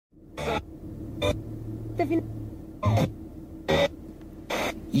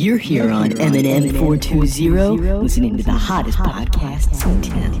You're here on Eminem 420, listening to the hottest podcasts in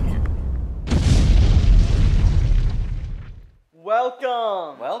town.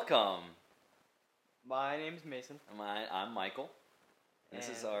 Welcome. My name's Mason. I'm Michael. This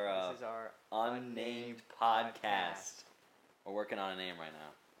is our Unnamed podcast. We're working on a name right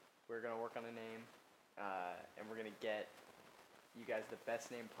now. We're going to work on a name, and we're going to get you guys the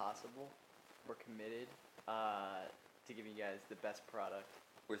best name possible. We're committed to giving you guys the best product.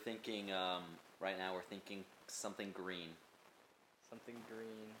 We're thinking, right now, something green. Something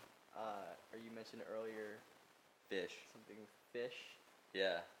green. Or you mentioned earlier... Fish. Something with fish.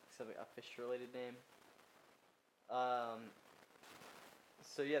 Yeah. A fish-related name.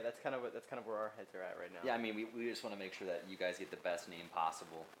 So yeah, that's kind of where our heads are at right now. Yeah, I mean, we just want to make sure that you guys get the best name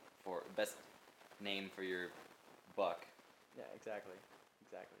possible best name for your buck. Yeah, exactly.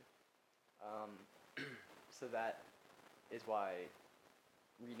 So that is why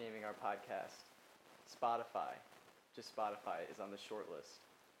renaming our podcast Spotify, just Spotify, is on the short list.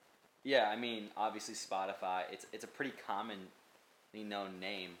 Yeah, I mean, obviously Spotify, it's a pretty commonly known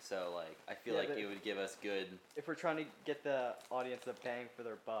name, so like I feel like it would give us good. If we're trying to get the audience a bang for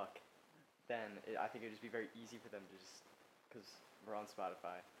their buck, then I think it would just be very easy for them to just, because we're on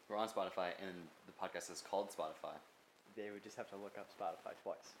Spotify. We're on Spotify, and the podcast is called Spotify. They would just have to look up Spotify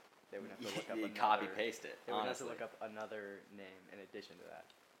twice. They would have to look up another... copy paste it, They would honestly. have to look up another name in addition to that.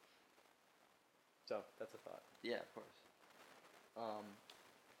 So, that's a thought. Yeah, of course.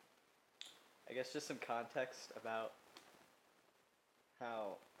 I guess just some context about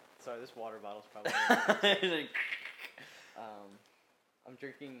how... Sorry, this water bottle's probably... I'm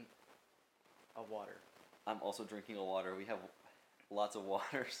drinking a water. I'm also drinking a water. We have lots of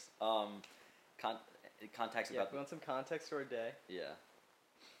waters. Context about... we want some context to our day. Yeah.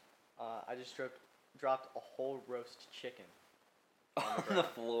 I just dropped a whole roast chicken on the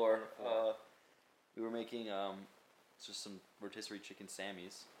floor. We were making just some rotisserie chicken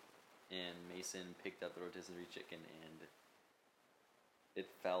Sammys, and Mason picked up the rotisserie chicken, and it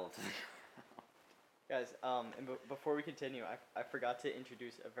fell to the ground. Guys, and before we continue, I forgot to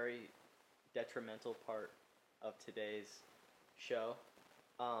introduce a very detrimental part of today's show.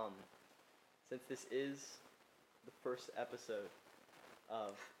 Since this is the first episode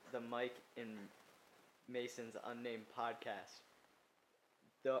of the Mike and Mason's Unnamed podcast,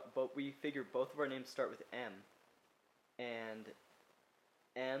 but we figured both of our names start with M, and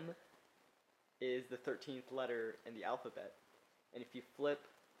M is the 13th letter in the alphabet, and if you flip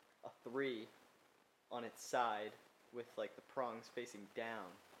a 3 on its side with like the prongs facing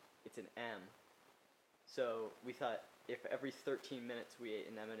down, it's an M. So we thought if every 13 minutes we ate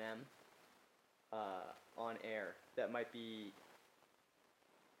an M&M on air, that might be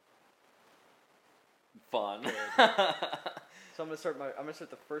fun. So I'm gonna start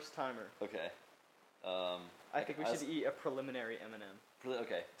the first timer. Okay. I think we should eat a preliminary M&M.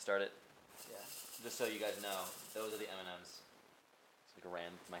 Okay, start it. Yeah. Just so you guys know, those are the M&Ms. It's like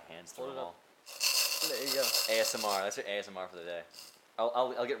my hands through them all. There you go. ASMR. That's your ASMR for the day.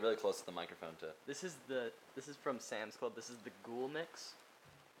 I'll get really close to the microphone too. This is from Sam's Club. This is the Ghoul Mix.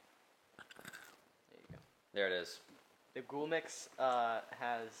 There you go. There it is. The Ghoul Mix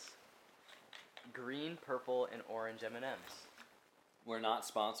has green, purple, and orange M&Ms. We're not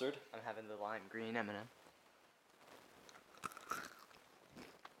sponsored. I'm having the lime green M&M.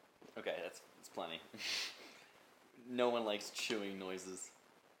 Okay, that's plenty. No one likes chewing noises.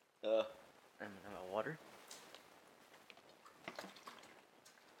 M&M water.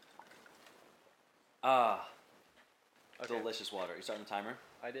 Okay. Delicious water. You starting the timer?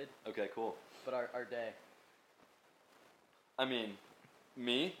 I did. Okay, cool. But our day. I mean,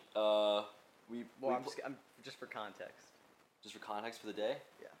 me. I'm just for context. Just for context for the day?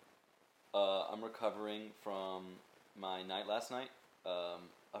 Yeah. I'm recovering from my night last night.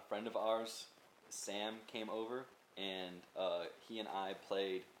 A friend of ours, Sam, came over, and he and I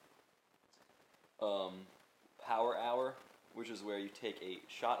played Power Hour, which is where you take a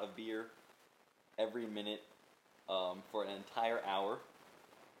shot of beer every minute for an entire hour.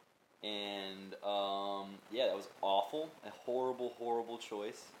 And that was awful. A horrible, horrible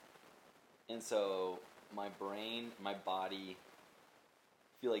choice. And so my brain, my body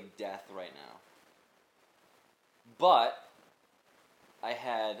feel like death right now. But I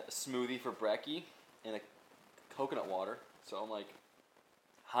had a smoothie for brekkie and a coconut water, so I'm like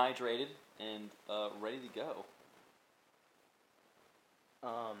hydrated and ready to go.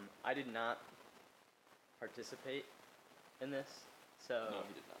 I did not participate in this, so no,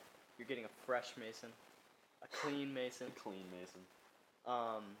 he did not. You're getting a fresh Mason, a clean Mason. A clean Mason.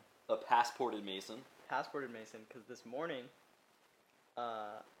 A passported Mason. Passported Mason, because this morning,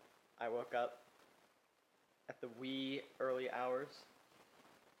 I woke up at the wee early hours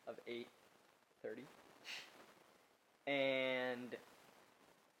of 8:30, and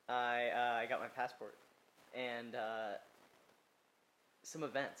I got my passport, and some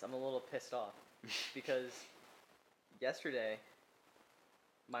events. I'm a little pissed off because yesterday,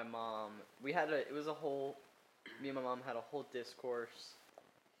 my mom, me and my mom had a whole discourse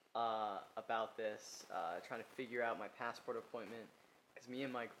about this, trying to figure out my passport appointment, because me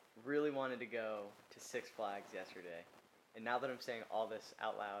and Mike really wanted to go to Six Flags yesterday, and now that I'm saying all this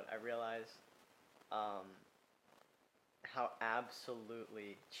out loud, I realize how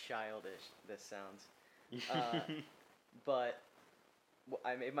absolutely childish this sounds. But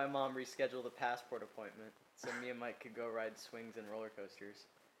I made my mom reschedule the passport appointment so me and Mike could go ride swings and roller coasters,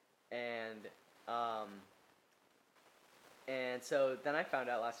 and so then I found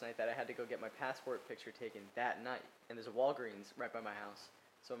out last night that I had to go get my passport picture taken that night, and there's a Walgreens right by my house.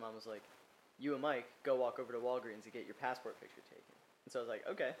 So my mom was like, "You and Mike go walk over to Walgreens and get your passport picture taken." And so I was like,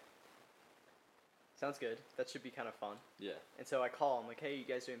 "Okay, sounds good. That should be kind of fun." Yeah. And so I call. I'm like, "Hey, you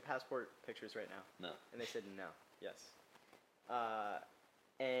guys doing passport pictures right now?" No. And they said no. Yes.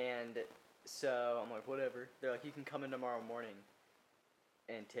 And so I'm like, whatever. They're like, "You can come in tomorrow morning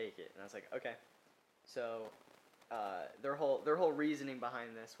and take it." And I was like, "Okay." So their whole reasoning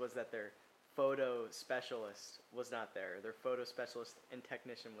behind this was that their photo specialist was not there. Their photo specialist and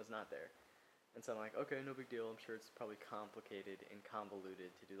technician was not there. And so I'm like, okay, no big deal. I'm sure it's probably complicated and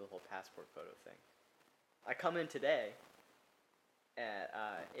convoluted to do the whole passport photo thing. I come in today at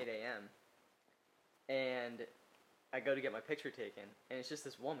 8 a.m. and I go to get my picture taken, and it's just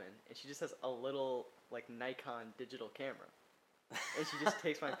this woman, and she just has a little like Nikon digital camera, and she just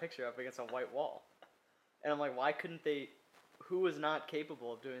takes my picture up against a white wall. And I'm like, why couldn't they? Who was not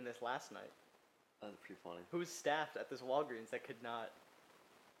capable of doing this last night? That's pretty funny. Who's staffed at this Walgreens that could not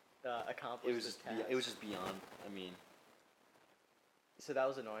accomplish this task? It was just beyond. I mean, so that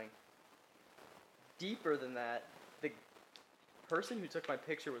was annoying. Deeper than that, the person who took my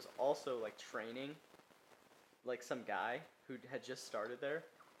picture was also like training, like some guy who had just started there,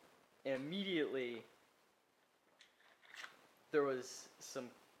 and immediately there was some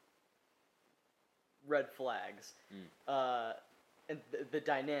red flags. And the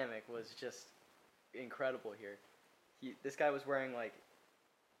dynamic was just incredible here. This guy was wearing like,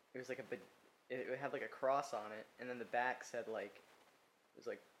 it was like it had like a cross on it, and then the back said like, it was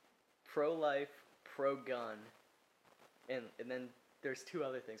like pro-life, pro-gun, and then there's two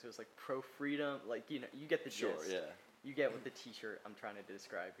other things. It was like pro-freedom, like, you know, you get the gist. Sure, yeah. You get what the t-shirt I'm trying to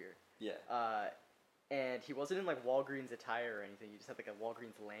describe here. Yeah. And he wasn't in like Walgreens attire or anything. He just had like a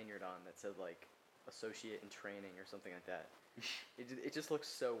Walgreens lanyard on that said like associate in training or something like that. It just looks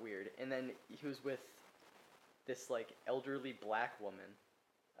so weird. And then he was with this like elderly black woman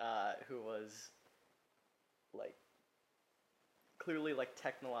who was like clearly like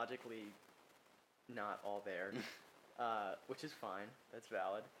technologically not all there, which is fine. That's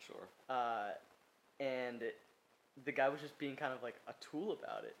valid. Sure. And the guy was just being kind of like a tool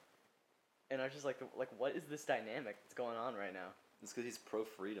about it. And I was just like, what is this dynamic that's going on right now? It's because he's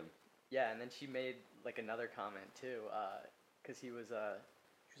pro-freedom. Yeah, and then she made like another comment too, because she was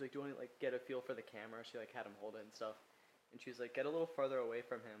like, "Do you want to like get a feel for the camera?" She like had him hold it and stuff, and she was like, "Get a little farther away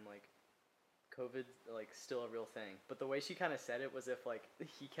from him, like COVID's like still a real thing." But the way she kind of said it was if like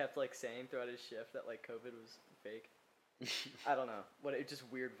he kept like saying throughout his shift that like COVID was fake. I don't know, it just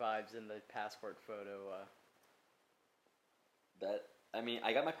weird vibes in the passport photo.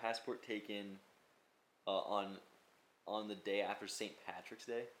 I got my passport taken on the day after St. Patrick's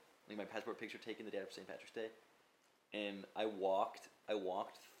Day. Like my passport picture taken the day after St. Patrick's Day, and I walked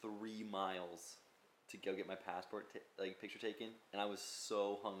 3 miles to go get my passport picture taken, and I was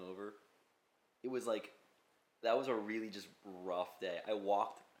so hungover. It was like, that was a really just rough day. I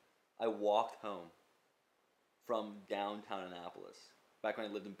walked home from downtown Annapolis back when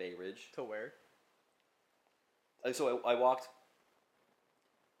I lived in Bay Ridge. To where? So I walked.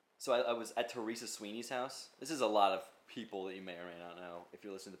 So I was at Teresa Sweeney's house. This is a lot of people that you may or may not know if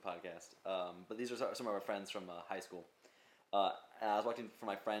you're listening to the podcast. But these are some of our friends from high school. And I was walking from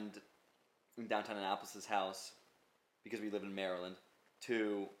my friend in downtown Annapolis' house, because we live in Maryland,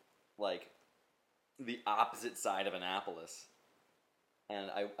 to like the opposite side of Annapolis. And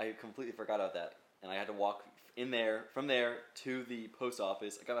I completely forgot about that. And I had to walk from there to the post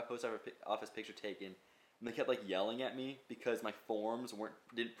office. I got my post office picture taken. And they kept like yelling at me because my forms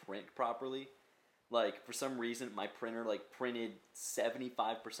didn't print properly. Like, for some reason, my printer like printed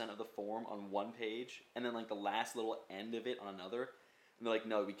 75% of the form on one page, and then like the last little end of it on another. And they're like,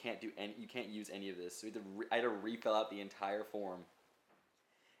 no, we can't do any. You can't use any of this. So I had to refill out the entire form.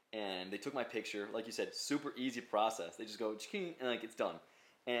 And they took my picture, like you said, super easy process. They just go, and like it's done.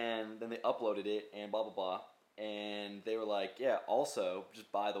 And then they uploaded it, and blah blah blah. And they were like, yeah. Also,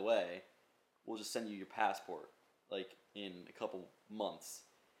 just by the way, we'll just send you your passport, like in a couple months.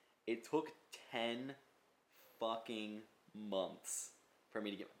 It took 10 fucking months for me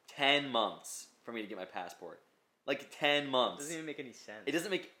to get 10 months for me to get my passport. Like 10 months. It doesn't even make any sense. It doesn't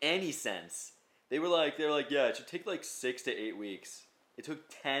make any sense. They were like, yeah, it should take like 6 to 8 weeks. It took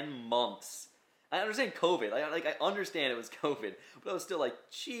 10 months. I understand COVID. I understand it was COVID, but I was still like,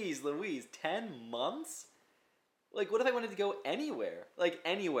 geez, Louise, 10 months? Like, what if I wanted to go anywhere? Like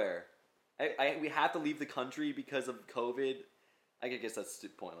anywhere. We have to leave the country because of COVID. I guess that's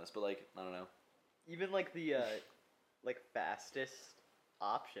pointless, but like, I don't know. Even like the like fastest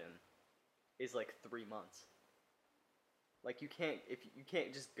option is like 3 months. Like you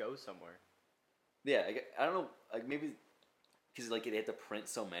can't just go somewhere. Yeah, I don't know. Like maybe because like they had to print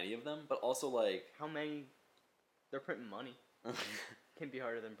so many of them, but also like how many? They're printing money. Can be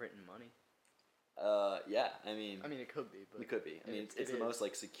harder than printing money. Yeah. I mean, it could be. But it could be. I mean, it's the most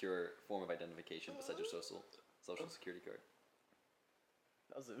like secure form of identification besides your social security card.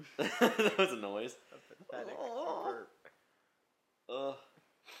 That was a noise. A pathetic.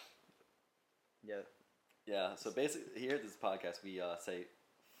 Yeah. Yeah, so basically, here at this podcast, we say,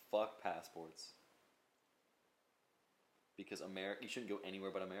 fuck passports. Because you shouldn't go anywhere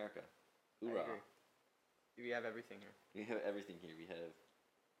but America. Hoorah. I agree. We have everything here. We have everything here. We have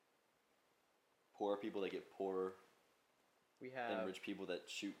poor people that get poorer. We have... And rich people that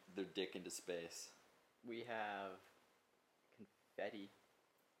shoot their dick into space. We have confetti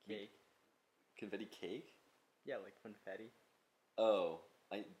cake. Confetti cake? Yeah, like funfetti. Oh,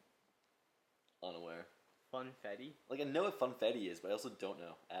 unaware. Funfetti? Like, I know what funfetti is, but I also don't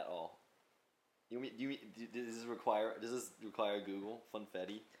know at all. Does this require Google?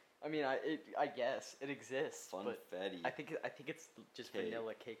 Funfetti? I mean, I guess it exists. Funfetti. I think it's just cake.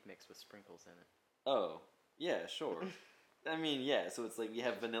 Vanilla cake mixed with sprinkles in it. Oh, yeah, sure. I mean, yeah. So it's like we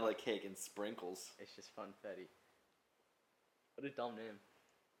have vanilla cake and sprinkles. It's just funfetti. What a dumb name.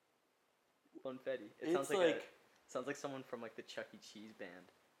 Funfetti. It sounds like someone from like the Chuck E. Cheese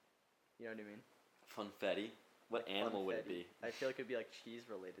band. You know what I mean? Funfetti? What animal would it be? I feel like it'd be like cheese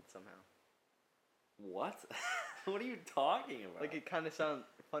related somehow. What? What are you talking about? Like it kind of sounds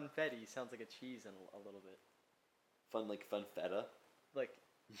funfetti sounds like a cheese in a little bit. Like funfetta?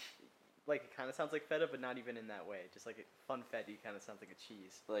 Like it kind of sounds like feta, but not even in that way. Just like funfetti kind of sounds like a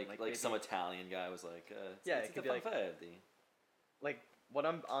cheese. Like some Italian guy was like, it could be funfetti. Like what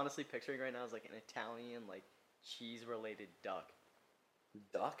I'm honestly picturing right now is like an Italian like cheese related duck.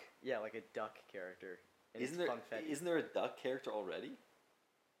 Duck? Yeah, like a duck character. And Isn't there a duck character already?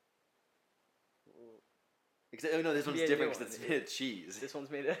 Oh no, this one's different because it's made of cheese. This one's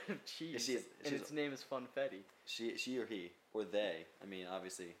made out of cheese, and its name is Funfetti. She or he or they. I mean,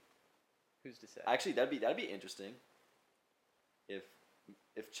 obviously. Who's to say? Actually, that'd be interesting.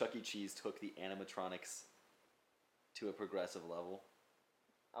 If Chuck E. Cheese took the animatronics to a progressive level.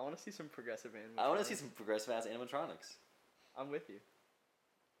 I want to see some progressive animatronics. I want to see some progressive ass animatronics. I'm with you.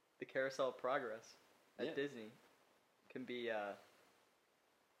 The Carousel of Progress at Disney can be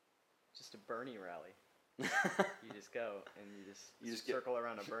just a Bernie rally. You just go and you just circle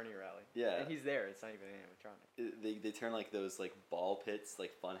around a Bernie rally. Yeah, and he's there. It's not even an animatronic. They turn like those like ball pits,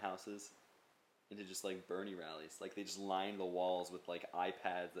 like fun houses, into just like Bernie rallies. Like they just line the walls with like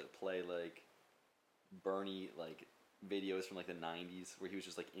iPads that play like Bernie like videos from like the 90s where he was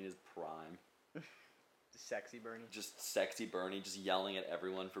just like in his prime. Sexy Bernie. Just sexy Bernie, just yelling at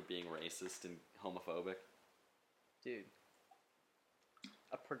everyone for being racist and homophobic. Dude.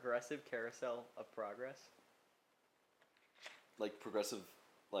 A progressive Carousel of Progress? Like progressive,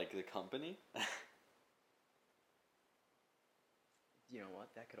 like the company? You know what?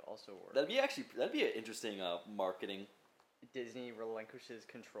 That could also work. That'd be an interesting marketing. Disney relinquishes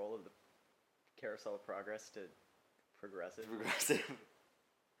control of the Carousel of Progress to Progressive.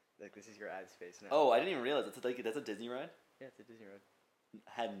 Like, this is your ad space now. Oh, I didn't even realize that's a Disney ride? Yeah, it's a Disney ride.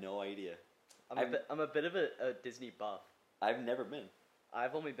 Had no idea. I'm a bit of a Disney buff. I've never been.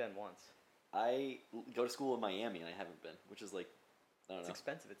 I've only been once. I go to school in Miami and I haven't been, which is like, I don't know. It's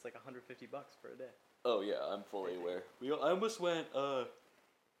expensive. It's like $150 for a day. Oh yeah, I'm fully aware. I almost went.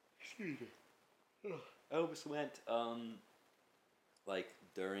 Excuse me. I almost went. Like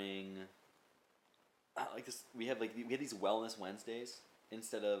during. Like this, we had these wellness Wednesdays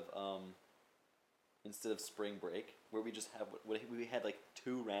instead of spring break, where we just have we had like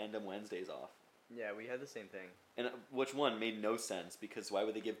 2 random Wednesdays off Yeah, we had the same thing. And which one made no sense, because why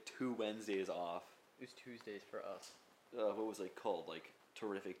would they give 2 Wednesdays off? It was Tuesdays for us. What was it called? Like,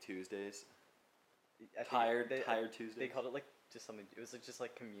 Terrific Tuesdays? I think Tired They Tuesdays? called it like just something. It was like just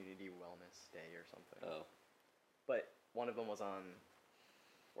like Community Wellness Day or something. Oh. But one of them was on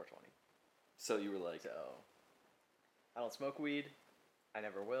 420. So you were like... So I don't smoke weed. I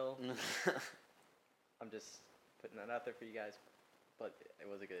never will. I'm just putting that out there for you guys. But it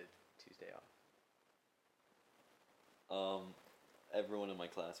was a good Tuesday off. Everyone in my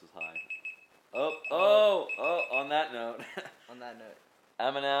class was high. Oh, on that note. On that note.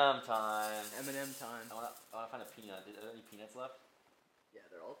 M&M time. M&M time. I wanna find a peanut. Are there any peanuts left? Yeah,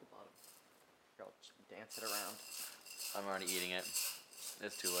 they're all at the bottom. Here, I'll just dance it around. I'm already eating it.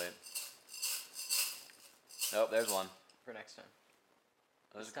 It's too late. Oh, there's one. For next time.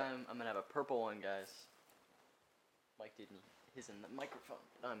 There's This time, I'm going to have a purple one, guys. Mike didn't his in the microphone,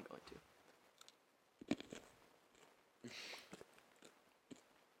 but I'm going to.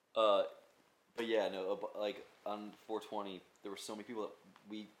 But yeah, no, like on 420, there were so many people that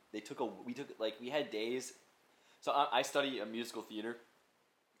we had days. So I study a musical theater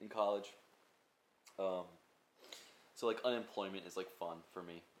in college. So like unemployment is like fun for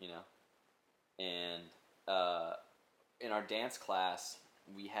me, you know. And in our dance class,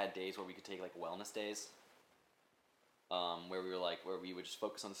 we had days where we could take like wellness days. Where we would just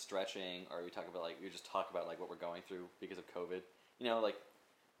focus on stretching, or we would just talk about like what we're going through because of COVID. You know, like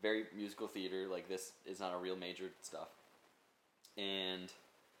very musical theater, like this is not a real major stuff. And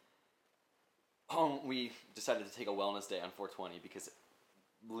we decided to take a wellness day on 420 because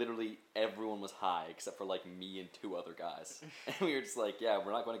literally everyone was high except for like me and 2 other guys. And we were just like, yeah,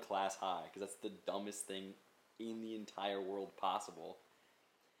 we're not going to class high because that's the dumbest thing in the entire world possible.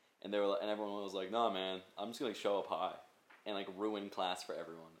 And everyone was like, "Nah, man, I'm just gonna show up high and like ruin class for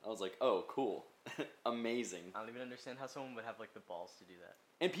everyone." I was like, "Oh, cool, amazing." I don't even understand how someone would have like the balls to do that.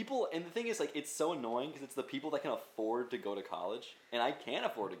 And the thing is, like, it's so annoying because it's the people that can afford to go to college, and I can't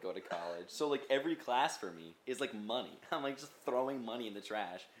afford to go to college. So like every class for me is like money. I'm like just throwing money in the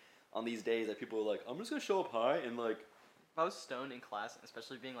trash on these days that people are like, "I'm just gonna show up high," and like, if I was stoned in class,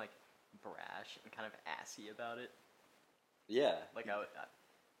 especially being like brash and kind of assy about it, yeah, like I would.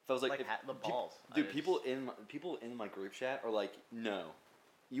 If I was like, the balls, dude, people in my group chat are like, "No,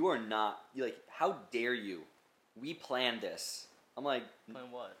 you are not. You like, how dare you? We planned this." I'm like,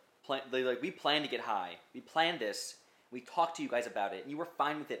 plan what? They like, we planned to get high. We planned this. We talked to you guys about it, and you were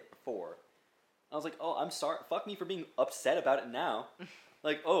fine with it before. I was like, "Oh, I'm sorry. Fuck me for being upset about it now."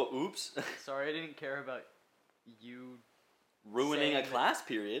 Like, oh, oops. Sorry, I didn't care about you ruining a class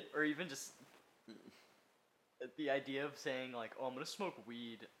period, or even just. The idea of saying, like, "Oh, I'm going to smoke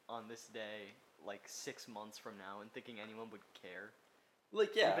weed on this day, like, 6 months from now," and thinking anyone would care.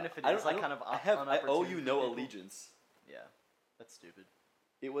 Like, yeah. Even if it is, like, kind of I owe you no allegiance. Yeah. That's stupid.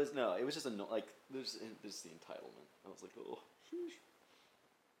 It was just like, there's the entitlement. I was like, oh.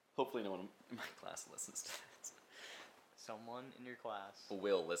 Hopefully no one in my class listens to this. Someone in your class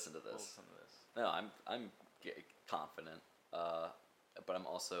will listen to this. Will listen to this. No, I'm confident, but I'm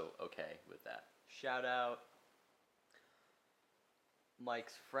also okay with that. Shout out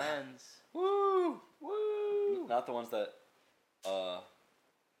Mike's friends. Woo! Not the ones that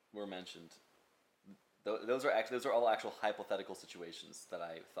were mentioned. Those are all actual hypothetical situations that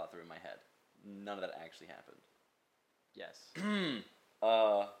I thought through in my head. None of that actually happened. Yes.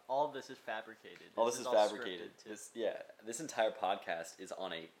 All of this is fabricated. All this is fabricated. This entire podcast is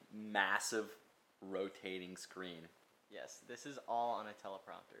on a massive rotating screen. Yes, this is all on a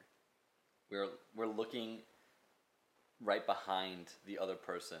teleprompter. We're looking right behind the other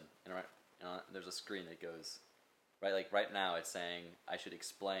person, and there's a screen that goes right. Like right now, it's saying I should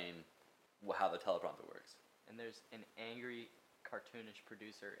explain how the teleprompter works. And there's an angry, cartoonish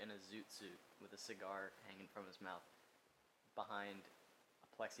producer in a zoot suit with a cigar hanging from his mouth behind a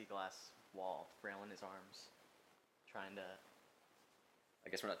plexiglass wall, flailing his arms, trying to. I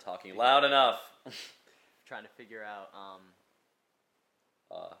guess we're not talking loud enough. Trying to figure out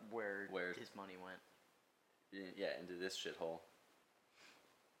where his money went. Yeah, into this shithole.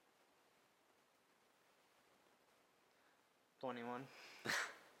 $21.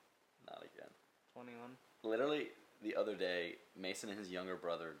 Not again. 21. Literally, the other day, Mason and his younger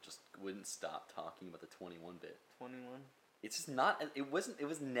brother just wouldn't stop talking about the 21 bit. 21. It's just not. It was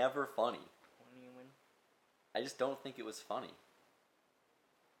never funny. 21. I just don't think it was funny.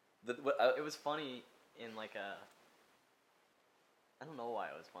 It was funny in like a. I don't know why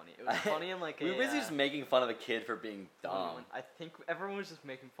it was funny. It was funny in like we were basically just making fun of a kid for being dumb. I think everyone was just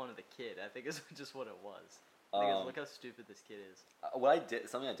making fun of the kid. I think it's just what it was. Look how stupid this kid is.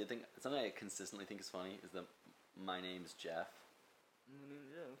 Something I consistently think is funny is that my name's Jeff.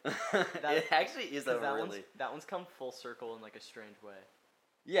 It actually is a really. That one's come full circle in like a strange way.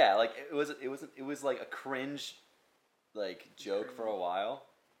 Yeah, like it was like a cringe, like joke for a while,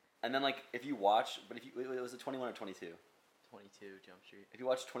 and then like if you watch, it was a 21 or 22. 22 Jump Street. If you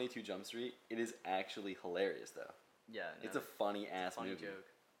watch 22 Jump Street, it is actually hilarious though. Yeah, no, it's a funny ass movie. Joke.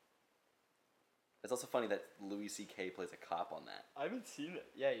 It's also funny that Louis C.K. plays a cop on that. I haven't seen it.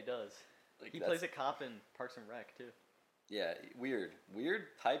 Yeah, he does. Like, he plays a cop in Parks and Rec too. Yeah, weird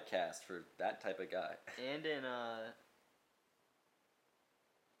typecast for that type of guy. And in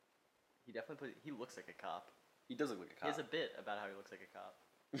he definitely he looks like a cop. He does look like a cop. He has a bit about how he looks like a cop.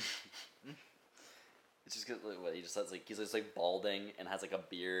 It's just because he just has he's just like balding and has like a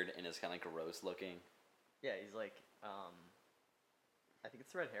beard and is kind of gross looking. Yeah, he's like I think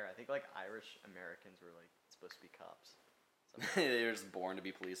it's red hair. I think like Irish Americans were like supposed to be cops. They were just born to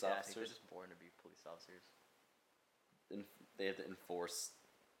be police officers. I think they're just born to be police officers. They have to enforce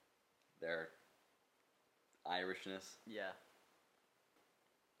their Irishness. Yeah.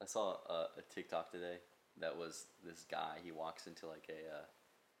 I saw a TikTok today that was this guy. He walks into like I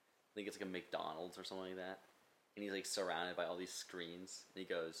think it's like a McDonald's or something like that, and he's like surrounded by all these screens. And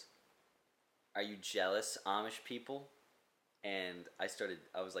he goes, "Are you jealous, Amish people?" And I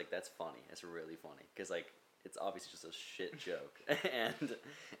was like, "That's funny. That's really funny." Because like it's obviously just a shit joke,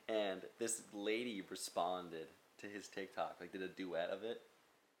 and this lady responded to his TikTok, like did a duet of it,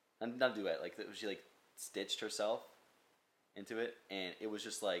 and not a duet, like she like stitched herself into it, and it was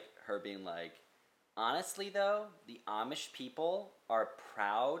just like her being like, "Honestly though, the Amish people are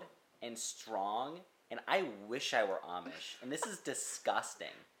proud and strong, and I wish I were Amish, and this is disgusting."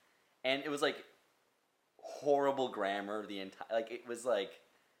 And it was like horrible grammar the entire, like it was like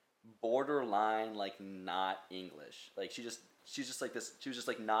borderline like not English. Like she's just like this, she was just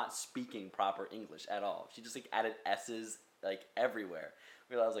like not speaking proper English at all. She just like added S's like everywhere.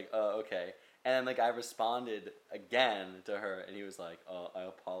 I was like, "Oh, okay." And then the guy responded again to her, and he was like, "Oh, I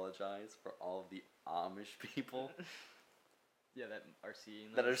apologize for all of the Amish people." Yeah, that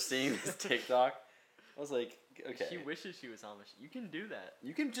are seeing this TikTok. I was like, okay. She wishes she was Amish. You can do that.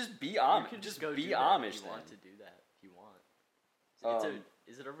 You can just be Amish. You can just go be do Amish. If you want to do that, if you want.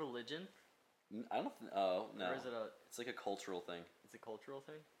 Is it a religion? I don't. Oh no. Or is it It's like a cultural thing. It's a cultural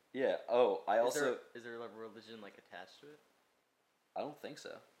thing. Yeah. Oh, I also. Is there like religion like attached to it? I don't think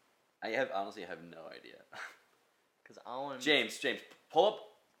so. I honestly have no idea. Because I want to. James, pull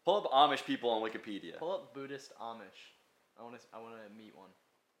up Amish people on Wikipedia. Pull up Buddhist Amish. I want to meet one.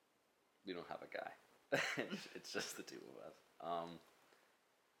 We don't have a guy. It's just the two of us.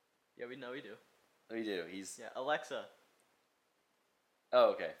 Yeah, we do. We do. He's. Yeah, Alexa.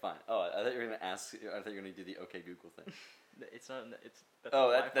 Oh, okay, fine. Oh, I thought you were gonna ask. I thought you were gonna do the OK Google thing. It's not. It's.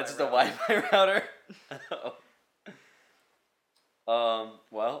 That's just a Wi-Fi router.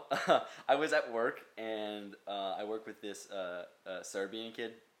 Well, I was at work and I work with this Serbian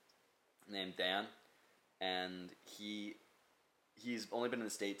kid named Dan, and he's only been in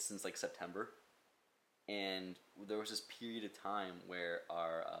the States since like September, and there was this period of time where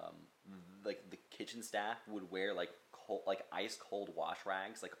our like the kitchen staff would wear like ice cold wash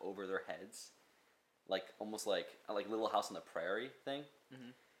rags like over their heads, like almost like Little House on the Prairie thing.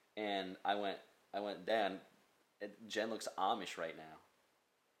 Mm-hmm. And I went, "Dan, Jen looks Amish right now,"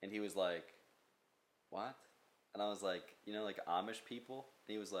 and he was like, "What?" And I was like, like Amish people?"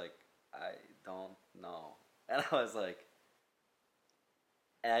 And he was like, "I don't know." And I was like,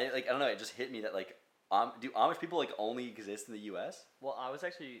 and I don't know, it just hit me that like, do Amish people like only exist in the U.S.? Well, I was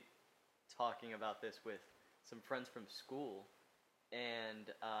actually talking about this with some friends from school,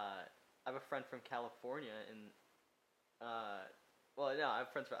 and I have a friend from California, and I have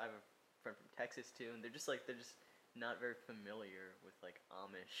a friend from Texas too, and they're just not very familiar with like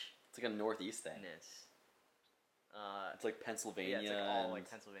Amish. It's like a Northeast thing. It's like Pennsylvania. Yeah, it's like all like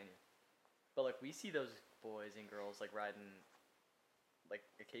Pennsylvania. But like we see those boys and girls like riding, like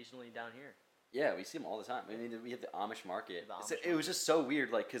occasionally down here. Yeah, we see them all the time. I mean, we have the Amish market. It was just so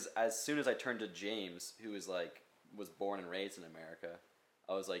weird, like, because as soon as I turned to James, who was born and raised in America,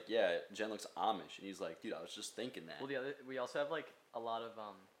 I was like, "Yeah, Jen looks Amish," and he's like, "Dude, I was just thinking that." Well, we also have like a lot of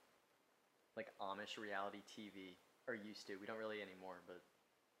like Amish reality TV, or used to. We don't really anymore, but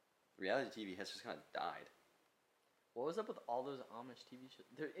reality TV has just kind of died. What was up with all those Amish TV shows?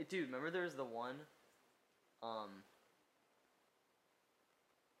 Dude, remember there was the one,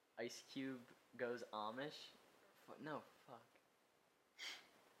 Ice Cube goes Amish? No, fuck.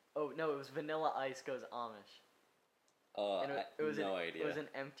 Oh, no, it was Vanilla Ice goes Amish. I have no idea. It was an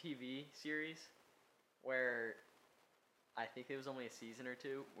MTV series. where I think it was only a season or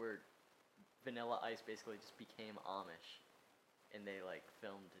two where Vanilla Ice basically just became Amish, and they like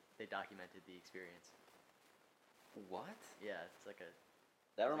they documented the experience. What? Yeah, it's like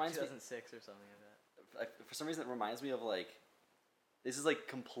That reminds me. 2006 or something like that. For some reason, it reminds me of like. This is like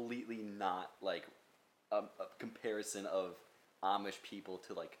completely not like a comparison of Amish people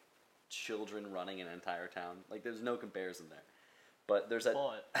to like children running an entire town. Like, there's no comparison there. But there's that.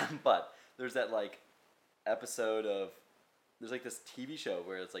 But there's that like episode of. There's like this TV show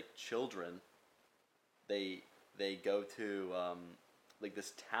where it's like children. They go to like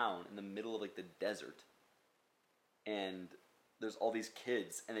this town in the middle of like the desert. And there's all these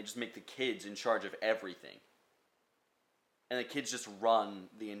kids, and they just make the kids in charge of everything. And the kids just run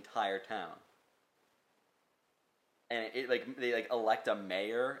the entire town. And it like they like elect a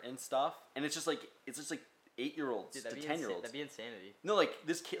mayor and stuff, and it's just like 8-year-olds to 10-year-olds. That'd be insanity. No, like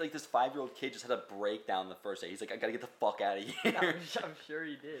this kid, like this 5-year-old kid just had a breakdown the first day. He's like, I gotta get the fuck out of here. I'm sure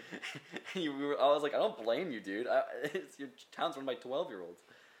he did. I was like, I don't blame you, dude. Your town's run by 12-year-olds.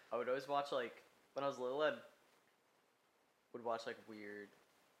 I would always watch like when I was little. I would watch like weird.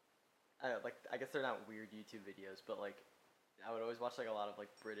 I guess they're not weird YouTube videos, but like I would always watch like a lot of like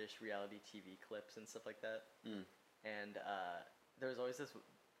British reality TV clips and stuff like that. Mm. And there was always this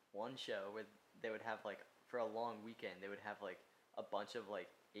one show where they would have like for a long weekend they would have like a bunch of like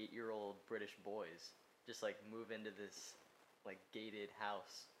 8-year-old British boys just like move into this like gated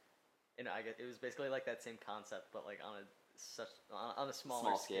house. And I guess it was basically like that same concept, but like on a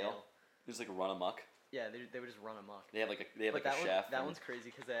smaller scale. Just like run amok. Yeah, they would just run amok. They have like a chef. That one's crazy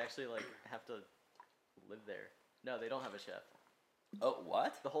because they actually like have to live there. No, they don't have a chef. Oh,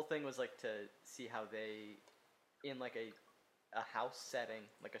 what? The whole thing was like to see how they, in like a house setting,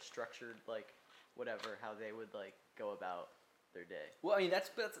 like a structured like whatever, how they would like go about their day. Well, I mean that's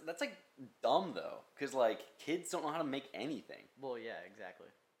like dumb though, because like kids don't know how to make anything. Well, yeah, exactly.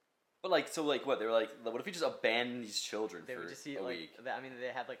 But like, so like what? They were like, what if we just abandon these children they for would just see, a like, week? I mean,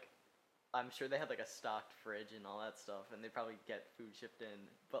 they had like, I'm sure they had like a stocked fridge and all that stuff, and they probably get food shipped in.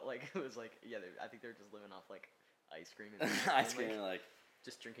 But like, it was like, yeah, I think they were just living off like ice cream and ice cream, like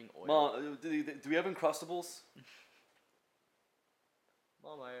just drinking oil. Mom, do we have Uncrustables?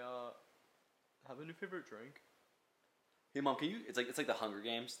 Mom, I have a new favorite drink. Hey, Mom, can you? It's like the Hunger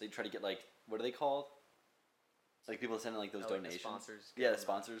Games. They try to get like, what are they called? Like people send in like those donations. Like the sponsors. Yeah, the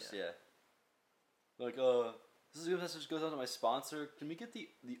sponsors. Yeah. Like this message goes out to my sponsor. Can we get the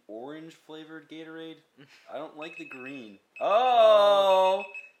orange flavored Gatorade? I don't like the green. Oh,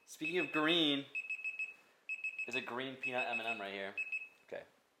 speaking of green, there's a green peanut M&M right here. Okay.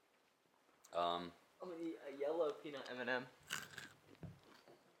 I'm gonna eat a yellow peanut M&M.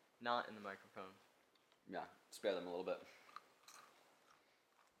 Not in the microphone. Yeah, spare them a little bit.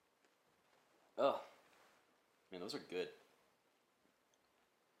 Oh, man, those are good.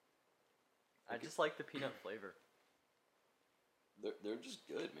 I just like the peanut flavor. They're just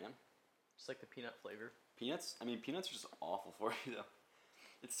good, man. Just like the peanut flavor. Peanuts? I mean, peanuts are just awful for you, though.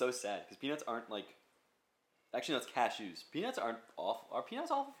 It's so sad, because peanuts aren't, like... Actually, no, it's cashews. Peanuts aren't awful. Are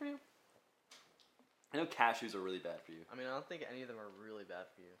peanuts awful for you? I know cashews are really bad for you. I mean, I don't think any of them are really bad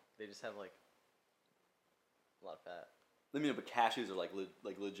for you. They just have, like, a lot of fat. I mean, but cashews are, like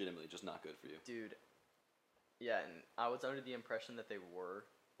legitimately just not good for you. Dude. Yeah, and I was under the impression that they were,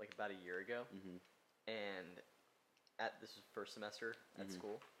 like, about a year ago. Mm-hmm. And this was first semester at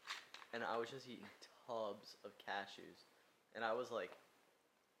school. And I was just eating tubs of cashews. And I was like...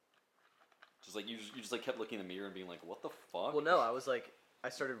 Just like, you just like kept looking in the mirror and being like, what the fuck? Well, no, I was like... I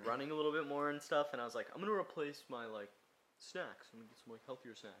started running a little bit more and stuff, and I was like, I'm going to replace my, like, snacks. I'm going to get some, like,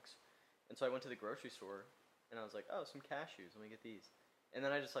 healthier snacks. And so I went to the grocery store, and I was like, oh, some cashews. Let me get these. And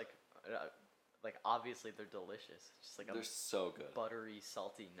then I just, like, obviously they're delicious. Just like they're so good. Buttery,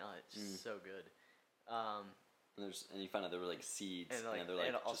 salty nut. Just so good. And you find out they were, like, seeds, and they're, like,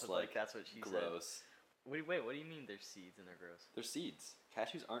 and also, just, like, that's what she gross. Said. Wait, what do you mean there's seeds and they're gross? They're seeds.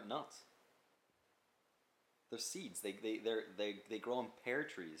 Cashews aren't nuts. They're seeds. They grow on pear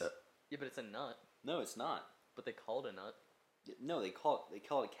trees. Yeah, but it's a nut. No, it's not. But they call it a nut. No, they call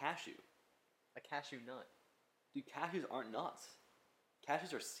it cashew. A cashew nut. Dude, cashews aren't nuts.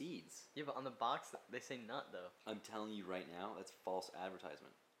 Cashews are seeds. Yeah, but on the box they say nut though. I'm telling you right now, that's false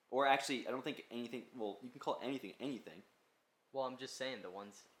advertisement. Or actually, I don't think anything. Well, you can call anything. Well, I'm just saying the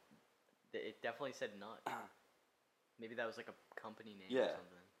ones. It definitely said nut. Maybe that was like a company name or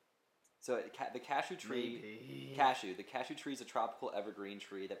something. So the cashew tree, the cashew tree is a tropical evergreen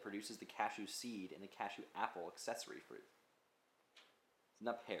tree that produces the cashew seed and the cashew apple accessory fruit. It's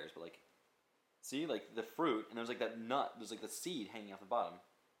not pears, but like, see, like the fruit, and there's like that nut, there's like the seed hanging off the bottom.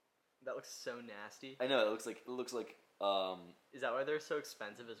 That looks so nasty. I know, it looks like Is that why they're so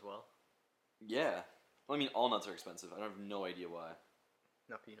expensive as well? yeah. Well, I mean, all nuts are expensive. I have no idea why.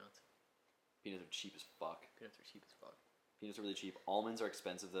 Not peanuts. Peanuts are cheap as fuck. Peanuts are cheap as fuck. Peanuts are really cheap. Almonds are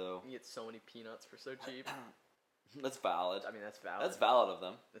expensive though. You get so many peanuts for so cheap. That's valid. I mean, that's valid. That's valid of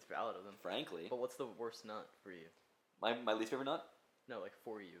them. That's valid of them. Frankly. But what's the worst nut for you? My least favorite nut? No, like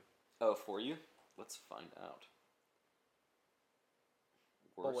for you. Oh, for you? Let's find out.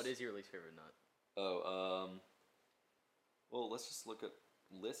 Well, what is your least favorite nut? Oh, well, let's just look at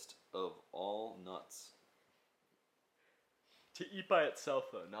list of all nuts. To eat by itself,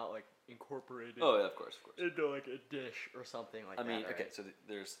 though, not like incorporated. Oh, yeah, of course. Into like a dish or something like that. I mean, right? okay, so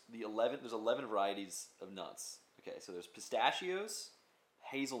there's 11 varieties of nuts. Okay, so there's pistachios,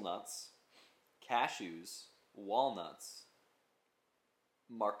 hazelnuts, cashews, walnuts,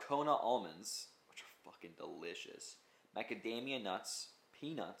 Marcona almonds, which are fucking delicious, macadamia nuts,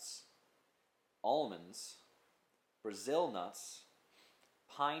 peanuts, almonds, Brazil nuts,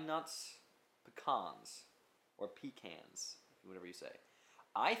 pine nuts, pecans, or pecans, whatever you say.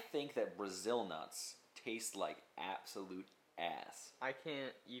 I think that Brazil nuts taste like absolute ass. I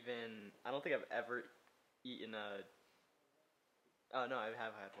can't even. I don't think I've ever eaten a. Oh no, I have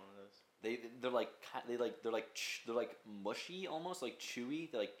had one of those. They're like mushy almost, like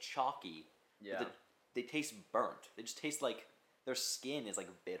chewy. They're like chalky. Yeah. They taste burnt. They just taste like their skin is like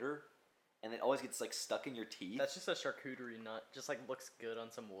bitter, and it always gets like stuck in your teeth. That's just a charcuterie nut. Just like looks good on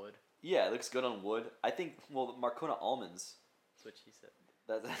some wood. Yeah, it looks good on wood. I think Marcona almonds. That's what she said.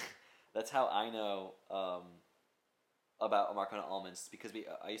 That's how I know about Marcona almonds, because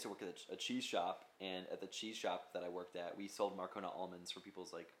I used to work at a cheese shop, and at the cheese shop that I worked at, we sold Marcona almonds for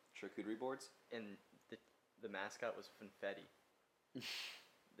people's like charcuterie boards. And the mascot was Funfetti,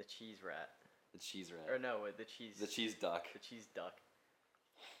 the cheese rat. The cheese rat. Or no, the cheese. The cheese duck. The cheese duck.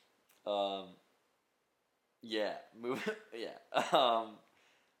 Yeah, yeah.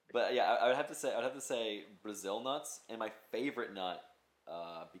 But yeah, I would have to say Brazil nuts, and my favorite nut,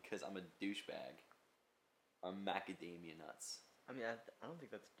 because I'm a douchebag, are macadamia nuts. I mean, I don't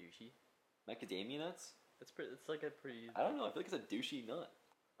think that's douchey. Macadamia nuts? It's like a pretty. I don't know. I feel like it's a douchey nut.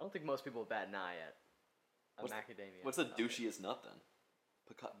 I don't think most people bat an eye at macadamia. What's the douchiest nut then?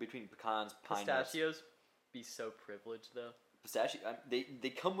 Between pecans, pine nuts. Pistachios be so privileged though. They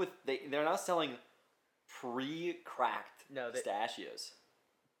come with they're not selling pre-cracked pistachios.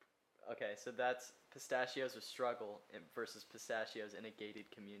 Okay, so that's pistachios a struggle versus pistachios in a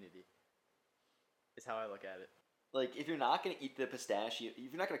gated community. Is how I look at it. Like, if you're not gonna eat the pistachio, if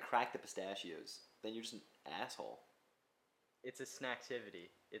you're not gonna crack the pistachios, then you're just an asshole. It's a snacktivity.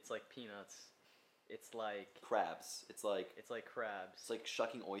 It's like peanuts. It's like crabs. It's like crabs. It's like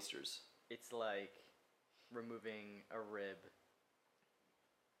shucking oysters. It's like removing a rib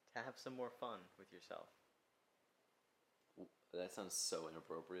to have some more fun with yourself. That sounds so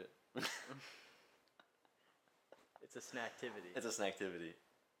inappropriate. It's a snacktivity. It's a snacktivity.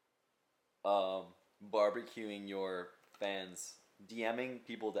 Barbecuing your fans, DMing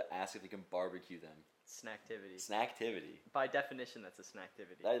people to ask if you can barbecue them. Snacktivity. Snacktivity. By definition, that's a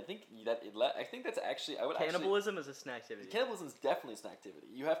snacktivity. I think that's actually. Cannibalism is a snacktivity. Cannibalism is definitely a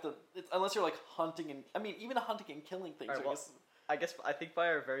snacktivity. You have to, unless you're like hunting and even hunting and killing things. Right, I think by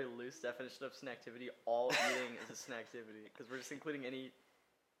our very loose definition of snacktivity, all eating is a snacktivity because we're just including any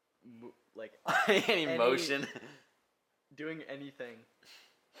any motion, doing anything.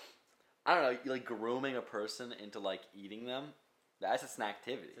 I don't know, like grooming a person into like eating them. That's a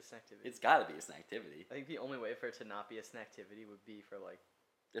snacktivity. It's a snacktivity. It's got to be a snacktivity. I think the only way for it to not be a snacktivity would be for like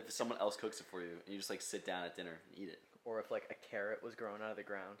if someone else cooks it for you and you just like sit down at dinner and eat it. Or if like a carrot was growing out of the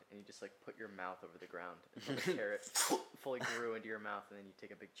ground and you just like put your mouth over the ground and the carrot fully grew into your mouth and then you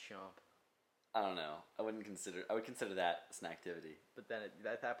take a big chomp. I don't know. I would consider that a snacktivity. But then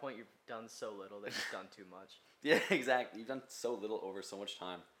at that point you've done so little that you've done too much. Yeah, exactly. You've done so little over so much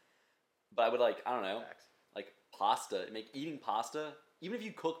time. But I would I don't know, Facts. like pasta. Eating pasta, even if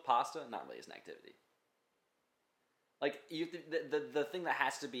you cook pasta, not really a snacktivity. Like the thing that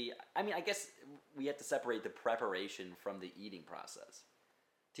has to be. I mean, I guess we have to separate the preparation from the eating process.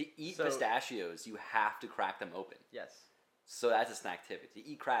 To eat pistachios, you have to crack them open. Yes. So that's a snacktivity. To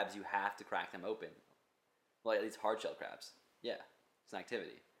eat crabs, you have to crack them open. Well, at least hard shell crabs. Yeah,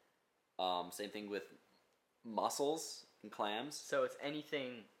 snacktivity. Same thing with mussels and clams. So it's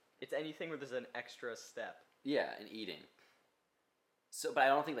anything where there's an extra step. Yeah, in eating. So, but I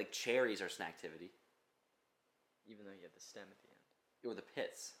don't think like cherries are snacktivity. Even though you have the stem at the end. Or the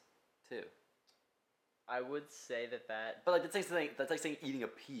pits, too. I would say that. But like that's like saying eating a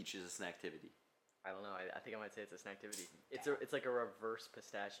peach is a snacktivity. I don't know. I think I might say it's a snacktivity. It's like a reverse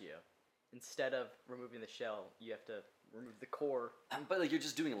pistachio. Instead of removing the shell, you have to remove the core. But like you're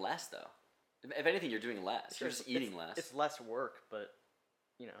just doing less though. If anything, you're doing less. Sure, you're just eating less. It's less work, but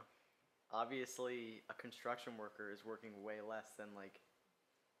you know, obviously a construction worker is working way less than like,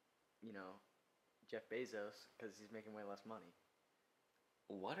 you know, Jeff Bezos because he's making way less money.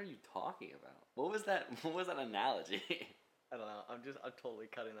 What are you talking about? What was that? What was that analogy? I don't know. I'm totally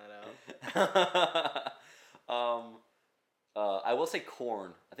cutting that out. I will say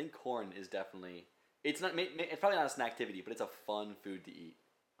corn. I think corn is definitely. It's probably not a snacktivity, but it's a fun food to eat.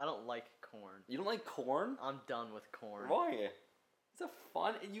 I don't like corn. You don't like corn? I'm done with corn. Why? It's a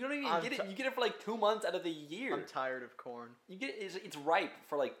fun. You don't even get it. You get it for like 2 months out of the year. I'm tired of corn. You get it. It's ripe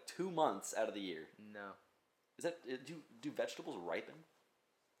for like 2 months out of the year. No. Is that do vegetables ripen?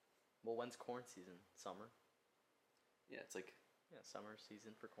 Well, when's corn season? Summer. Yeah, it's like. Yeah, summer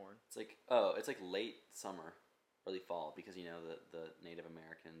season for corn. It's like it's like late summer, early fall because you know the Native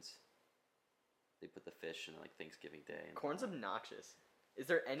Americans. They put the fish in like Thanksgiving Day. And corn's obnoxious. Is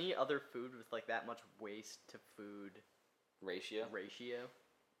there any other food with like that much waste to food ratio?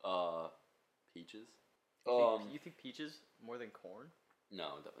 Peaches. You think peaches more than corn?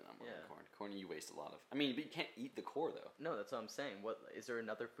 No, definitely not more than corn. Corn you waste a lot of. I mean, but you can't eat the core though. No, that's what I'm saying. What is there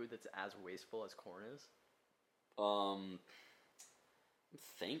another food that's as wasteful as corn is? I'm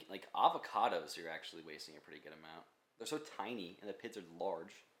thinking like avocados. You're actually wasting a pretty good amount. They're so tiny and the pits are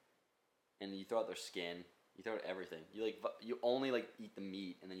large, and you throw out their skin. You throw out everything. You only like eat the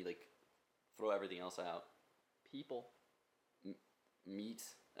meat, and then you like throw everything else out. People. Meat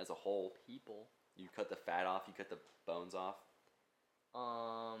as a whole. People. You cut the fat off. You cut the bones off.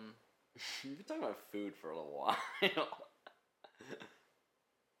 You've been talking about food for a little while.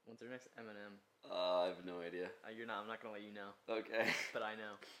 When's their next M&M? I have no idea. You're not. I'm not gonna let you know. Okay. But I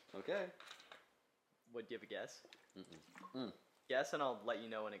know. Okay. What, do you have a guess? Mm-mm. Guess, and I'll let you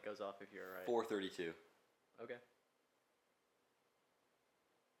know when it goes off if you're right. 432. Okay.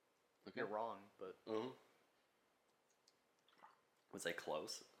 Okay. You're wrong, but. Was I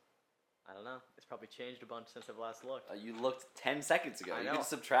close? I don't know. It's probably changed a bunch since I've last looked. You looked 10 seconds ago. I You know. can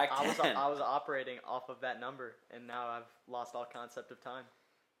subtract 10. I was operating off of that number, and now I've lost all concept of time.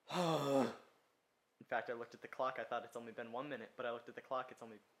 In fact, I looked at the clock. I thought it's only been 1 minute, but I looked at the clock.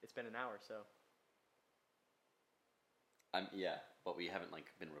 It's been an hour. So. Yeah, but we haven't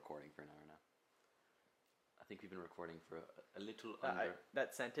been recording for an hour now. I think we've been recording for a little under.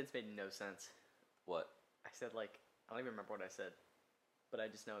 That sentence made no sense. What? I said I don't even remember what I said, but I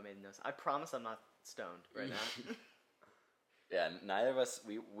just know it made no sense. I promise I'm not stoned right now. Yeah, neither of us.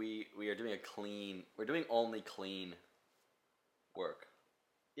 We are doing we're doing only clean work.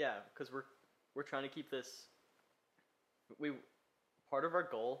 Yeah, because we're trying to keep this. Part of our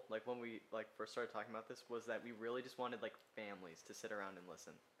goal, when we first started talking about this, was that we really just wanted families to sit around and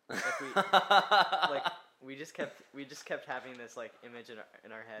listen. We just kept having this image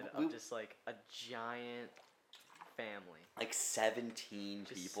in our head of just a giant family. 17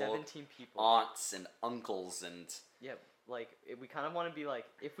 people. 17 people. Aunts and uncles and. Yeah, we kind of want to be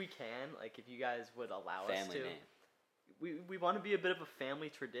if we can, if you guys would allow us to. Family name. We want to be a bit of a family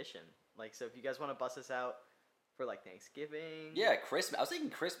tradition. So if you guys want to bust us out for Thanksgiving. Yeah, Christmas. I was thinking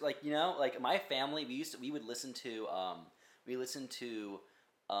Christmas. My family, we would listen to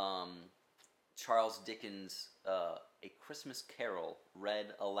Charles Dickens' A Christmas Carol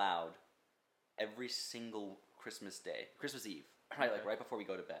read aloud every single Christmas Eve, right? Okay. Right before we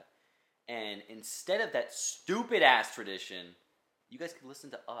go to bed. And instead of that stupid ass tradition, you guys could listen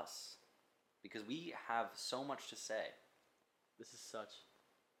to us because we have so much to say. This is such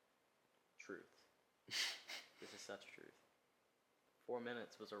truth. This is such truth. 4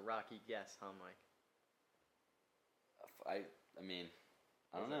 minutes was a rocky guess, huh, Mike? I mean,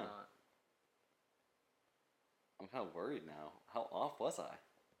 I don't Was it know. not? I'm kind of worried now. How off was I?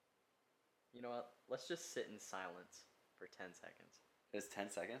 You know what? Let's just sit in silence for 10 seconds. It's 10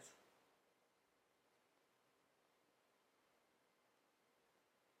 seconds?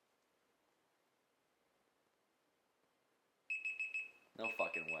 No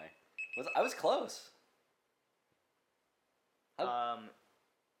fucking way. I was close.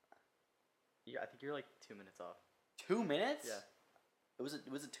 Yeah, I think you're 2 minutes off. 2 minutes? Yeah. Was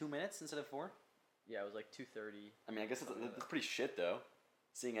it 2 minutes instead of 4? Yeah, it was 2:30. I mean, I guess that's pretty shit though,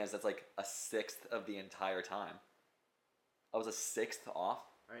 seeing as that's a sixth of the entire time. I was a sixth off.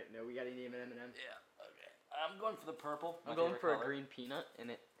 All right, no, we got to name an M&M. Yeah. Okay. I'm going for the purple. I'm going for a green peanut, and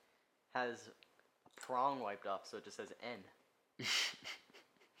it has a prong wiped off, so it just says N.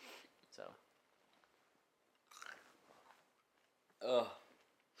 So. Ugh.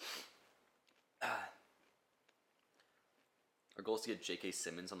 goal is to get J.K.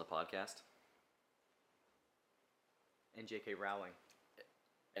 Simmons on the podcast. And J.K. Rowling.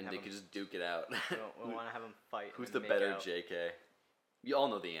 And they could just duke it out. We want to have them fight. Who's the better J.K.? You all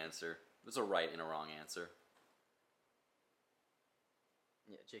know the answer. There's a right and a wrong answer.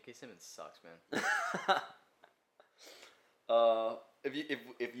 Yeah, J.K. Simmons sucks, man.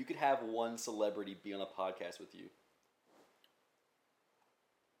 If you could have one celebrity be on a podcast with you,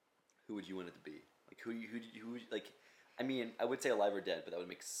 who would you want it to be? Like who like? I mean, I would say alive or dead, but that would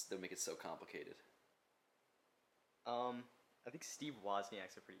make it so complicated. I think Steve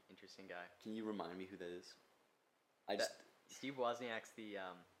Wozniak's a pretty interesting guy. Can you remind me who that is? Steve Wozniak's the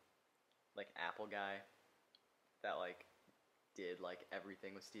like Apple guy that like did like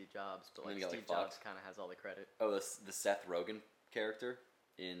everything with Steve Jobs, but like Steve Jobs kind of has all the credit. Oh, the Seth Rogen character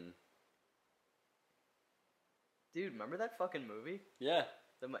in. Dude, remember that fucking movie? Yeah.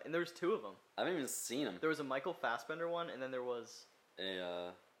 And there was 2 of them. I haven't even seen them. There was a Michael Fassbender one, and then there was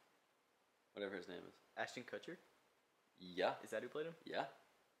whatever his name is. Ashton Kutcher. Yeah. Is that who played him? Yeah.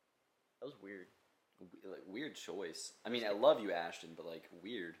 That was weird. Like, weird choice. I mean, I love you, Ashton, but like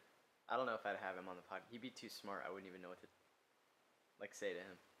weird. I don't know if I'd have him on the pod. He'd be too smart. I wouldn't even know what to like say to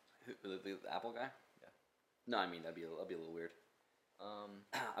him. Who, the Apple guy? Yeah. No, I mean that'd be a little weird.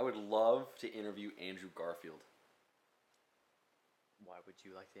 I would love to interview Andrew Garfield. Why would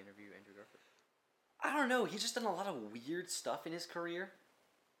you like to interview Andrew Garfield? I don't know. He's just done a lot of weird stuff in his career.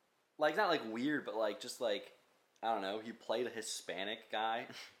 Like, not like weird, but like just like I don't know. He played a Hispanic guy,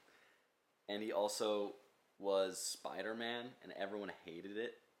 and he also was Spider-Man, and everyone hated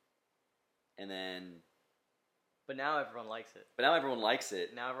it. And then, but now everyone likes it. Now everyone's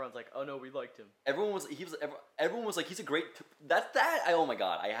like, "Oh no, we liked him." Everyone was like, "He's a great." Oh my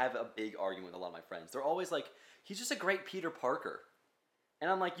god, I have a big argument with a lot of my friends. They're always like, "He's just a great Peter Parker," and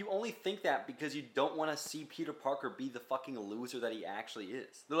I'm like, "You only think that because you don't want to see Peter Parker be the fucking loser that he actually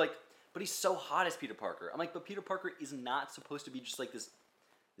is." They're like, "But he's so hot as Peter Parker." I'm like, "But Peter Parker is not supposed to be just like this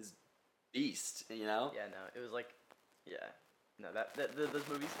beast, you know?" Yeah, no, it was like, yeah. No, those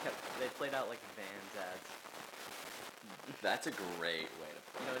movies they played out like Vans ads. That's a great way to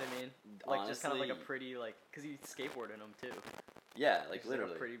put it. You know what I mean? Like, honestly, just kind of like a pretty, like, because he skateboarded in them too. Yeah, like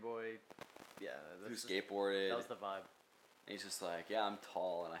literally. Like a pretty boy. Yeah. Who skateboarded. That was the vibe. And he's just like, yeah, I'm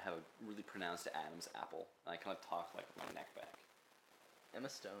tall and I have a really pronounced Adam's apple. And I kind of talk like with my neck back. Emma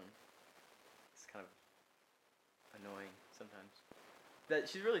Stone. It's kind of annoying sometimes. That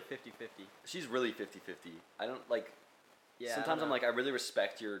she's really 50-50. She's really 50-50. I don't like. Yeah. Sometimes I'm like, I really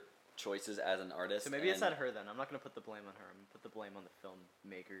respect your choices as an artist. So maybe it's not her then. I'm not gonna put the blame on her. I'm gonna put the blame on the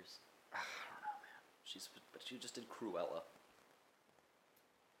filmmakers. I don't know, man. But she just did Cruella.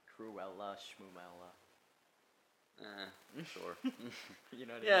 Cruella, Shmumella. Sure. You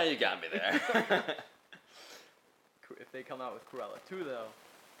know what I mean? Yeah, you got me there. If they come out with Cruella 2 though.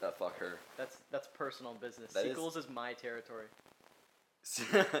 Fuck her. That's personal business. That Sequels is my territory.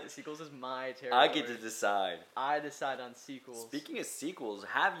 Sequels is my territory. I get to decide. I decide on sequels. Speaking of sequels,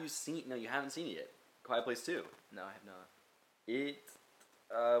 have you seen... No, you haven't seen it yet. Quiet Place 2. No, I have not. It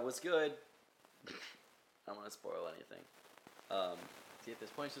was good. I don't want to spoil anything. See, at this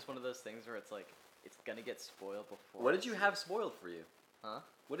point, it's just one of those things where it's like, it's gonna get spoiled before... What did you have spoiled for you? Huh?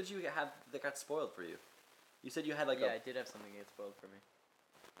 What did you have that got spoiled for you? You said you had like I did have something get spoiled for me.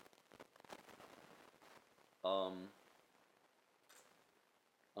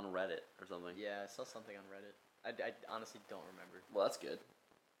 On Reddit or something. Yeah, I saw something on Reddit. I honestly don't remember. Well, that's good.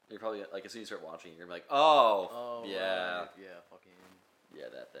 You're probably like as soon as you start watching, you're gonna be like, oh yeah, yeah, fucking yeah,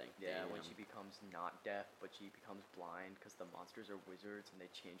 that thing. Yeah, damn. when she becomes not deaf, but she becomes blind because the monsters are wizards and they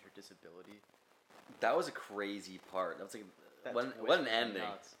change her disability. That was a crazy part. That was like, That's what an ending.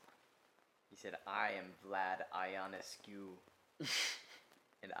 Nuts. He said, "I am Vlad Ionescu,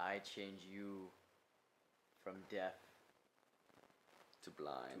 and I change you from deaf to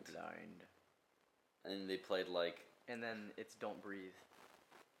blind." And they played like. And then it's "Don't Breathe."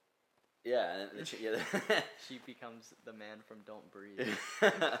 Yeah, and she becomes the man from "Don't Breathe."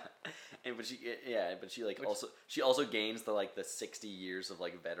 but she also gains the 60 years of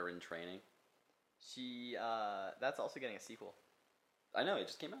like veteran training. She that's also getting a sequel. I know, it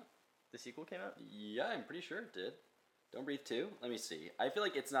just came out. The sequel came out? Yeah, I'm pretty sure it did. Don't Breathe 2? Let me see. I feel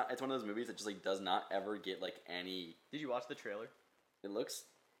like it's one of those movies that just like does not ever get like any. Did you watch the trailer? It looks.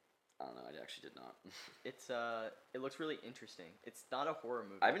 I don't know. I actually did not. It looks really interesting. It's not a horror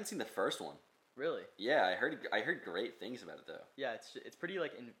movie. I haven't seen the first one. Really? Yeah, I heard great things about it though. Yeah, it's pretty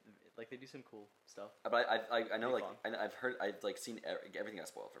like they do some cool stuff. But I know like I've like seen everything got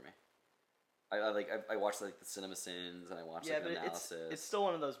spoiled for me. I watched like the CinemaSins and I watched like an analysis. It's still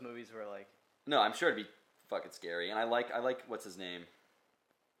one of those movies where like. No, I'm sure it'd be fucking scary. And I like what's his name?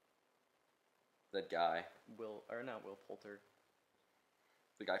 That guy. Not Will Poulter.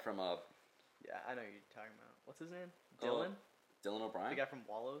 The guy from Yeah, I know who you're talking about. What's his name? Dylan? Dylan O'Brien? The guy from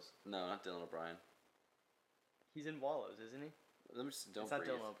Wallows? No, not Dylan O'Brien. He's in Wallows, isn't he? Let me just don't It's not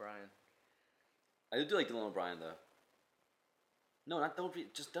breathe. Dylan O'Brien. I do like Dylan O'Brien though. No, not don't breathe.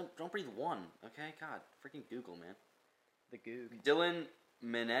 Just don't breathe one. Okay, God, freaking Google, man. The Goog. Dylan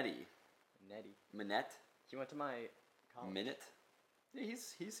Minetti. Nettie. Minette. He went to my college. Minute. Yeah,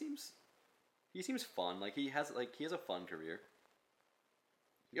 he seems fun. Like he has a fun career.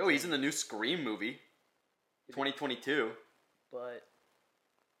 Yo, he's in the new Scream movie. 2022. But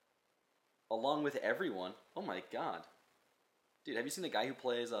along with everyone. Oh my God. Dude, have you seen the guy who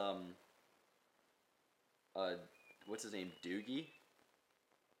plays what's his name? Doogie?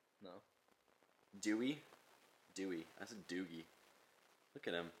 no. Dewey? Dewey. I said Doogie. Look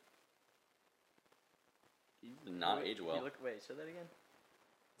at him. He did not age well. Wait, say that again?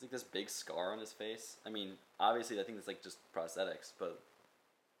 It's like this big scar on his face. I mean, obviously I think it's like just prosthetics, but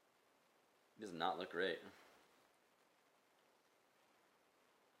he does not look great.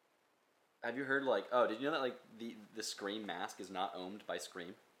 Have you heard did you know that the Scream mask is not owned by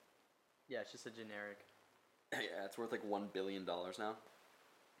Scream? Yeah, it's just a generic. Yeah, it's worth like $1 billion now.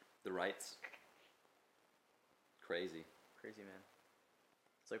 The rights. Crazy. Crazy, man.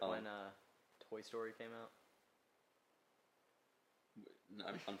 It's like when Toy Story came out. No,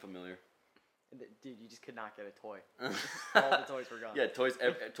 I'm unfamiliar. Dude, you just could not get a toy. All the toys were gone. Yeah,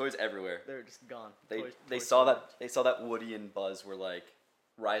 toys everywhere. They were just gone. They saw that Woody and Buzz were like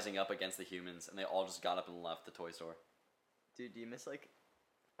rising up against the humans, and they all just got up and left the toy store. Dude, do you miss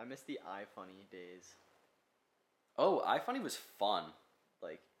I miss the iFunny days. Oh, iFunny was fun.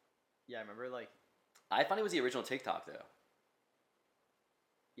 Yeah, I remember iFunny was the original TikTok though.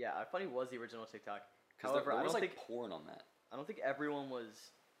 Yeah, iFunny was the original TikTok. However, I don't think porn on that. I don't think everyone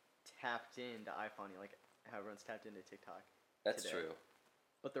was tapped into iFunny like how everyone's tapped into TikTok. That's today. true.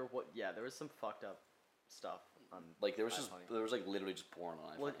 But there was some fucked up stuff on there was iFunny. literally just porn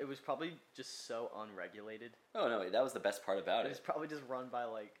on iFunny. Well, it was probably just so unregulated. Oh no, that was the best part about It it. was probably just run by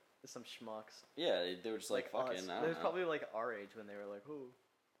some schmucks. Yeah, they were just fucking. Us. I don't It was know. probably our age when they were like, "Who?"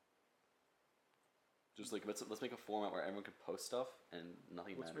 Just let's make a format where everyone can post stuff and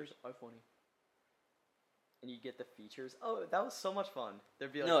nothing matters. iFunny? And you get the features. Oh, that was so much fun.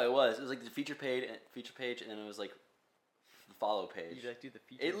 There'd be No, it was like the feature page, and then it was like the follow page. you'd do the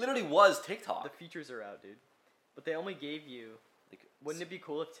features. It literally was TikTok. The features are out, dude. But they only gave you wouldn't it be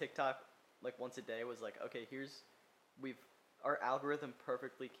cool if TikTok once a day was okay, our algorithm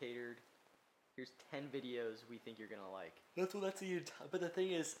perfectly catered. Here's 10 videos we think you're gonna like. But the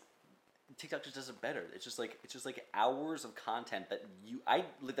thing is, TikTok just does it better. It's just like hours of content that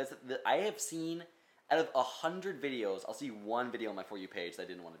I have seen. Out of 100 videos, I'll see one video on my For You page that I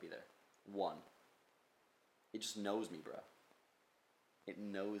didn't want to be there. One. It just knows me, bro. It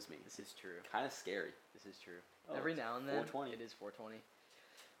knows me. This is true. Kind of scary. This is true. Oh, Every now and then, 420. it is 420.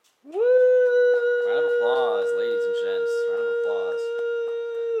 Woo! Round of applause, ladies and gents. Round of applause.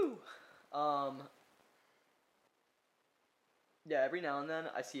 Yeah, every now and then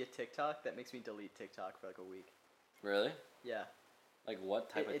I see a TikTok that makes me delete TikTok for a week. Really? Yeah. Like what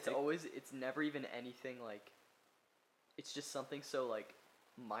type of TikTok? It's never even anything it's just something so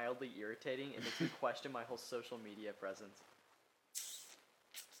mildly irritating and makes me question my whole social media presence.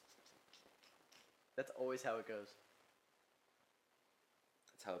 That's always how it goes.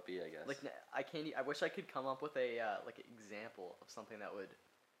 That's how it be, I guess. I wish I could come up with a example of something that would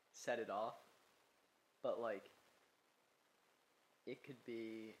set it off. But it could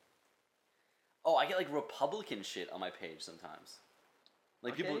be. Oh, I get Republican shit on my page sometimes.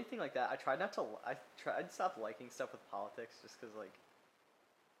 People anything like that. I tried to stop liking stuff with politics just because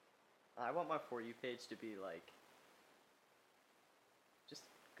I want my For You page to be just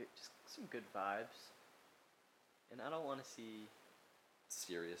some good vibes, and I don't want to see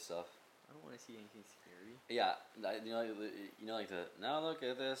serious stuff. I don't want to see anything scary. Yeah, the now look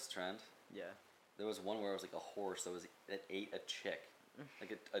at this trend. Yeah. There was one where it was a horse that ate a chick,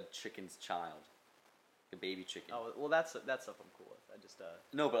 a chicken's child. A baby chicken. Oh well, that's stuff I'm cool with. I just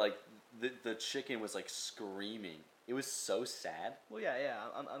No, but the chicken was screaming. It was so sad. Well, yeah,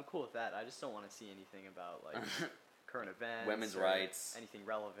 I'm cool with that. I just don't want to see anything about current events, women's rights, anything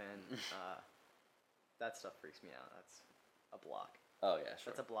relevant. That stuff freaks me out. That's a block. Oh yeah,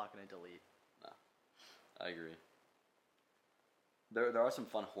 sure. That's a block and a delete. No, I agree. There are some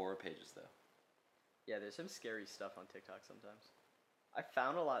fun horror pages though. Yeah, there's some scary stuff on TikTok sometimes. I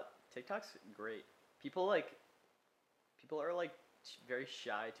found a lot. TikTok's great. People are very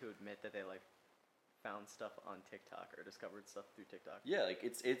shy to admit that they found stuff on TikTok or discovered stuff through TikTok. Yeah, like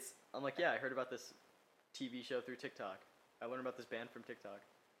it's. I'm like, yeah, I heard about this TV show through TikTok. I learned about this band from TikTok.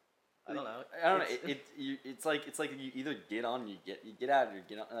 I don't know. I don't know. It's like you either get on, you get out, or you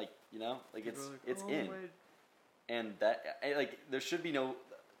get on. Like like it's in. And that like there should be no.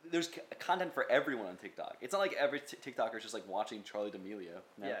 There's content for everyone on TikTok. It's not like every TikToker is just like watching Charli D'Amelio.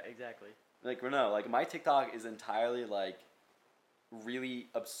 No? Yeah, exactly. Like no, like my TikTok is entirely like really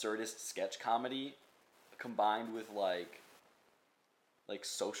absurdist sketch comedy combined with like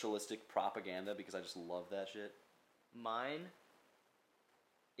socialistic propaganda because I just love that shit. Mine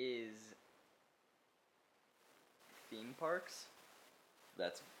is theme parks.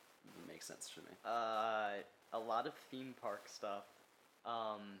 That makes sense to me. A lot of theme park stuff.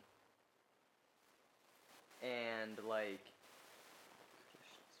 And like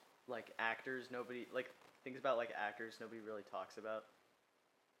actors nobody like things about like actors nobody really talks about.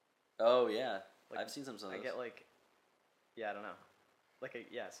 Oh yeah, like, I've seen some of those. I get like, yeah, I don't know, like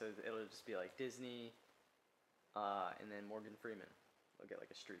so it'll just be like Disney, and then Morgan Freeman. I'll get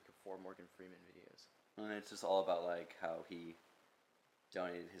like a streak of 4 Morgan Freeman videos. And it's just all about like how he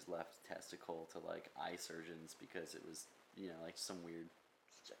donated his left testicle to like eye surgeons because it was like some weird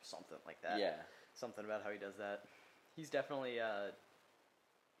something like that. Yeah, something about how he does that. He's definitely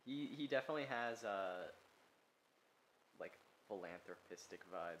he definitely has like philanthropistic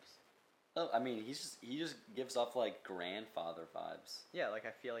vibes. Oh, I mean, he just gives off like grandfather vibes. Yeah, like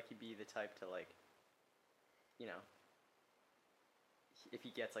I feel like he'd be the type to like, if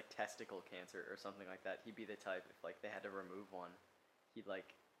he gets like testicle cancer or something like that, he'd be the type if like they had to remove one, he'd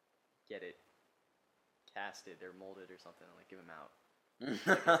like get it casted or molded or something and like give him out.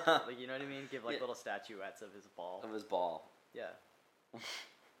 Like you know what I mean? Give like little statuettes of his ball. Of his ball. Yeah.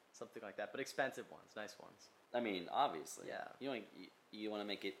 Something like that, but expensive ones, nice ones. I mean, obviously. Yeah. You want to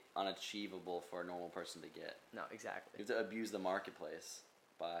make it unachievable for a normal person to get. No, exactly. You have to abuse the marketplace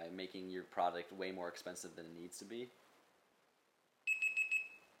by making your product way more expensive than it needs to be.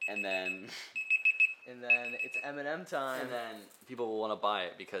 And then it's M&M time. And then people will want to buy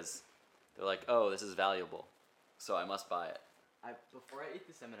it because they're like, "Oh, this is valuable, so I must buy it." Before I eat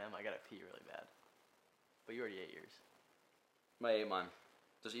this M&M, I gotta pee really bad. But you already ate yours. I ate mine.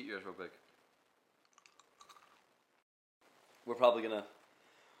 Just eat yours real quick. We're probably gonna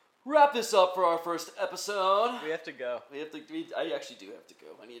wrap this up for our first episode. We have to go. I actually do have to go.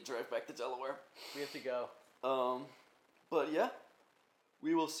 I need to drive back to Delaware. We have to go. But yeah,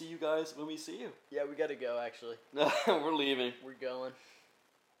 we will see you guys when we see you. Yeah, we gotta go actually. We're leaving. We're going.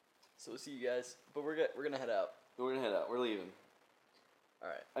 So we'll see you guys. But we're gonna head out. We're gonna head out. We're leaving. All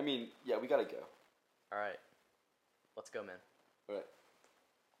right. I mean, yeah, we gotta go. All right. Let's go, man. All right.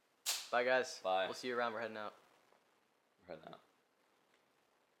 Bye, guys. Bye. We'll see you around. We're heading out. We're heading out.